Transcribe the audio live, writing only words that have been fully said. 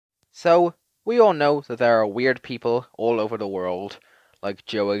So, we all know that there are weird people all over the world, like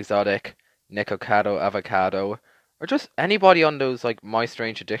Joe Exotic, Nicocado Avocado, or just anybody on those like My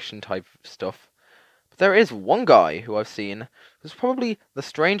Strange Addiction type stuff. But there is one guy who I've seen who's probably the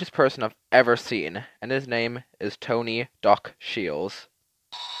strangest person I've ever seen, and his name is Tony Doc Shiels.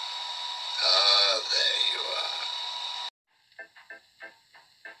 Ah, there you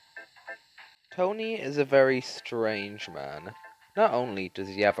Tony is a very strange man. Not only does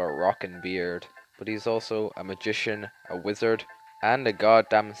he have a rockin' beard, but he's also a magician, a wizard, and a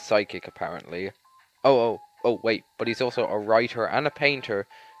goddamn psychic apparently. Wait, but he's also a writer and a painter,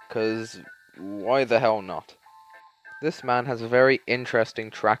 'cause why the hell not? This man has a very interesting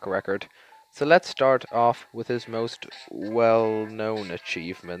track record, so let's start off with his most well-known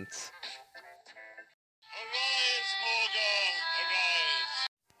achievements. Arise, Morgawr, arise!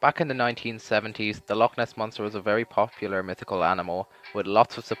 Back in the 1970s, the Loch Ness Monster was a very popular mythical animal, with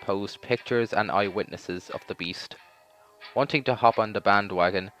lots of supposed pictures and eyewitnesses of the beast. Wanting to hop on the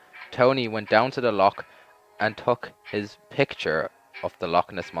bandwagon, Tony went down to the loch and took his picture of the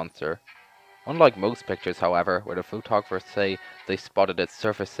Loch Ness Monster. Unlike most pictures, however, where the photographers say they spotted it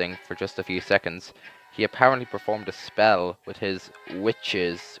surfacing for just a few seconds, he apparently performed a spell with his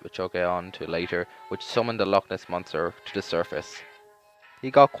witches, which I'll get on to later, which summoned the Loch Ness Monster to the surface. He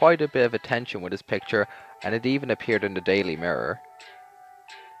got quite a bit of attention with his picture, and it even appeared in the Daily Mirror.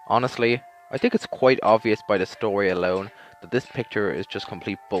 Honestly, I think it's quite obvious by the story alone that this picture is just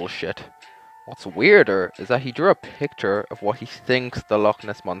complete bullshit. What's weirder is that he drew a picture of what he thinks the Loch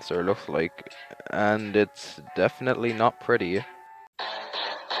Ness Monster looks like, and it's definitely not pretty.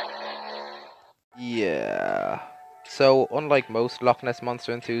 Yeah. So, unlike most Loch Ness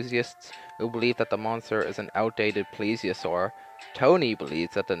Monster enthusiasts who believe that the monster is an outdated plesiosaur, Tony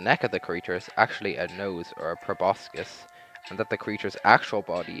believes that the neck of the creature is actually a nose or a proboscis, and that the creature's actual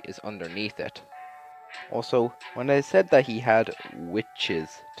body is underneath it. Also, when I said that he had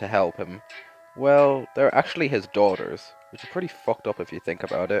witches to help him, well, they're actually his daughters, which is pretty fucked up if you think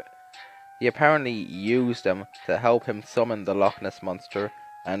about it. He apparently used them to help him summon the Loch Ness Monster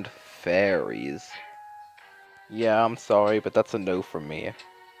and fairies. Yeah, I'm sorry, but that's a no from me.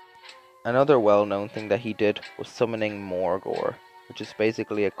 Another well-known thing that he did was summoning Morgawr, which is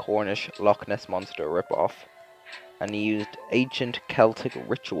basically a Cornish Loch Ness Monster ripoff, and he used ancient Celtic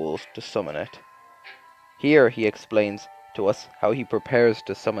rituals to summon it. Here he explains to us how he prepares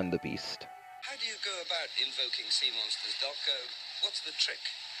to summon the beast. How do you go about invoking sea monsters, Doc? What's the trick?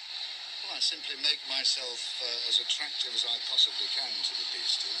 Well, I simply make myself as attractive as I possibly can to the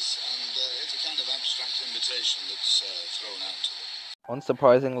beasties, and it's a kind of abstract invitation that's thrown out to them.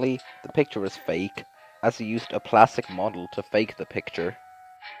 Unsurprisingly, the picture is fake, as he used a plastic model to fake the picture.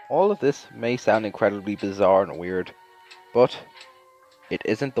 All of this may sound incredibly bizarre and weird, but it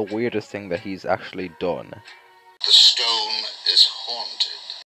isn't the weirdest thing that he's actually done. The stone is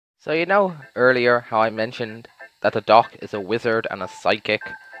haunted. So you know earlier how I mentioned that the Doc is a wizard and a psychic?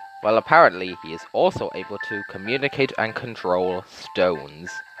 Well, apparently he is also able to communicate and control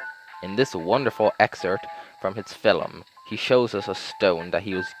stones. In this wonderful excerpt from his film, he shows us a stone that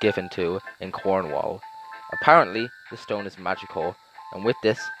he was given to in Cornwall. Apparently, the stone is magical, and with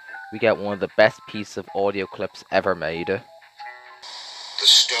this, we get one of the best pieces of audio clips ever made. The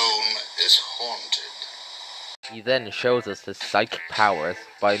stone is haunted. He then shows us his psychic powers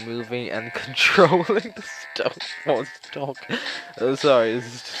by moving and controlling the stone while he's talking. Oh, sorry, this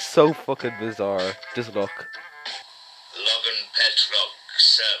is just so fucking bizarre. Just look. Logan Petrock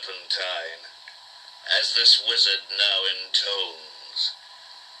Serpentine, as this wizard now intones,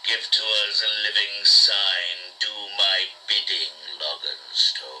 give to us a living sign, do my bidding, Logan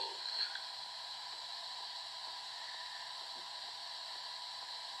Stone.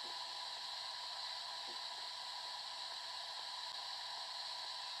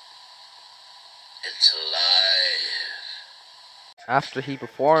 It's alive. After he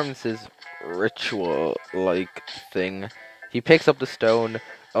performs his ritual-like thing, he picks up the stone,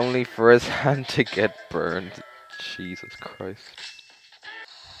 only for his hand to get burned. Jesus Christ.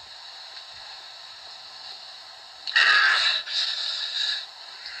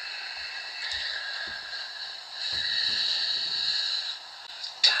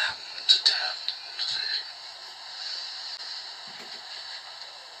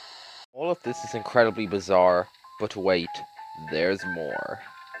 All of this is incredibly bizarre, but wait, there's more.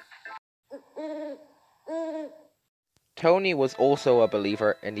 Tony was also a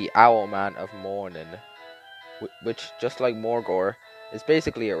believer in the Owlman of Mornin, which, just like Morgawr, is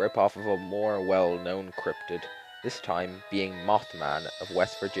basically a ripoff of a more well-known cryptid, this time being Mothman of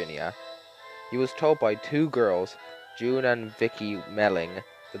West Virginia. He was told by two girls, June and Vicky Melling,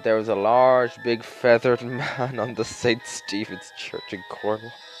 that there was a large, big, feathered man on the St. Stephen's Church in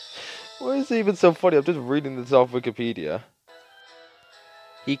Cornwall. Why is it even so funny? I'm just reading this off Wikipedia.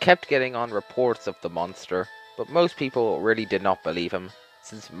 He kept getting on reports of the monster, but most people really did not believe him,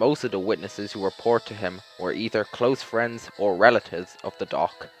 since most of the witnesses who report to him were either close friends or relatives of the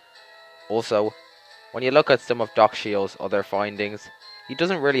Doc. Also, when you look at some of Doc Dhiels' other findings, he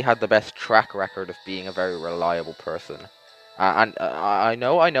doesn't really have the best track record of being a very reliable person. I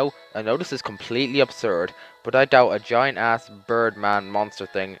know this is completely absurd, but I doubt a giant-ass Birdman monster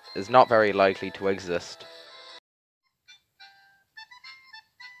thing is not very likely to exist.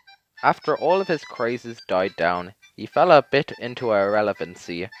 After all of his crazes died down, he fell a bit into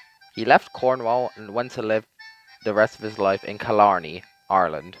irrelevancy. He left Cornwall and went to live the rest of his life in Killarney,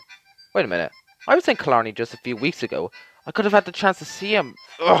 Ireland. Wait a minute, I was in Killarney just a few weeks ago. I could have had the chance to see him.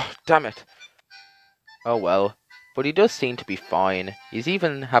 Ugh, damn it. Oh well, but he does seem to be fine. He's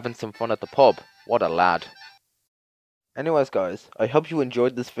even having some fun at the pub. What a lad. Anyways guys, I hope you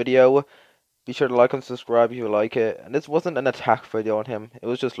enjoyed this video. Be sure to like and subscribe if you like it. And this wasn't an attack video on him. It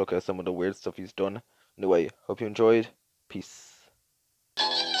was just looking at some of the weird stuff he's done. Anyway, hope you enjoyed. Peace.